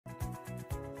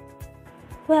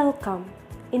Welcome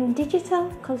in digital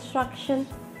construction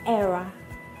era.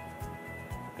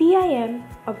 BIM,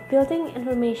 or Building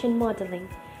Information Modeling,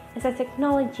 is a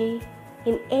technology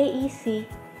in AEC,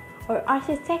 or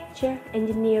Architecture,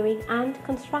 Engineering and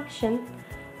Construction,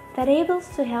 that aims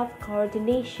to help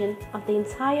coordination of the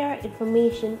entire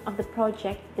information of the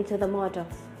project into the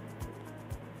models.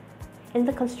 In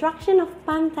the construction of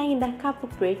Pantai Indah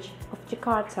Kapuk Bridge of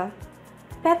Jakarta,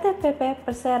 PT PP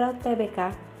Persero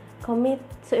Tbk commit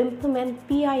to implement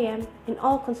BIM in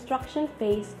all construction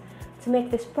phase to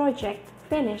make this project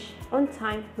finish on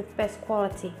time with best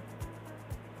quality.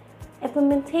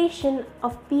 Implementation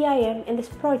of BIM in this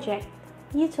project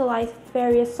utilized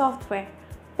various software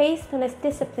based on its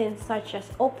disciplines such as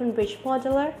OpenBridge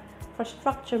Modeler for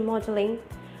structure modeling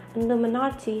and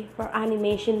Luminarty for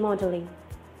animation modeling.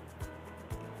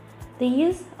 The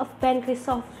use of Bentley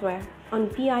software on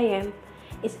BIM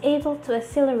is able to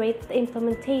accelerate the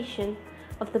implementation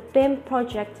of the BIM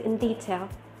project in detail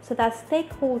so that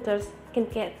stakeholders can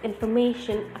get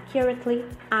information accurately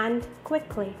and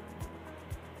quickly.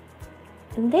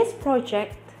 In this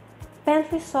project,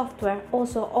 Bentley software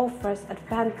also offers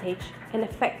advantage in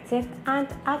effective and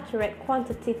accurate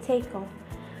quantity takeoff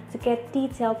to get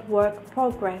detailed work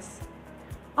progress.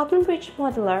 OpenBridge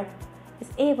Modeler is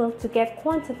able to get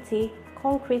quantity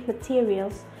concrete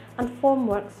materials and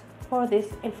formworks for this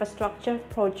infrastructure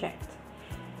project.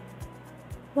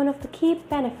 One of the key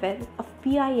benefits of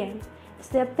BIM is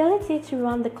the ability to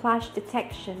run the clash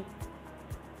detection.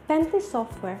 Bentley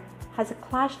software has a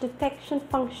clash detection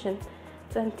function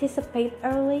to anticipate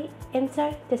early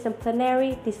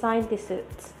interdisciplinary design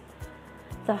disputes.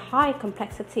 The high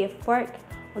complexity of work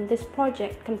on this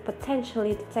project can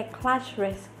potentially detect clash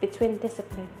risk between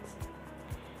disciplines.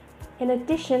 In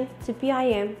addition to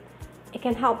BIM, it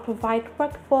can help provide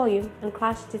work volume and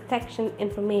clash detection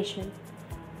information.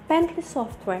 Bentley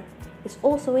software is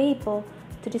also able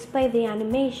to display the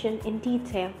animation in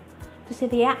detail to see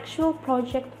the actual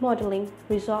project modeling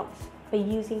results by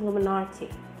using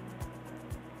Luminarty.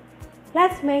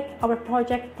 Let's make our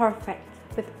project perfect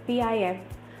with BIM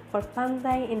for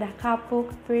Pantai Indah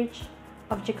Kapuk Bridge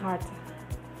of Jakarta.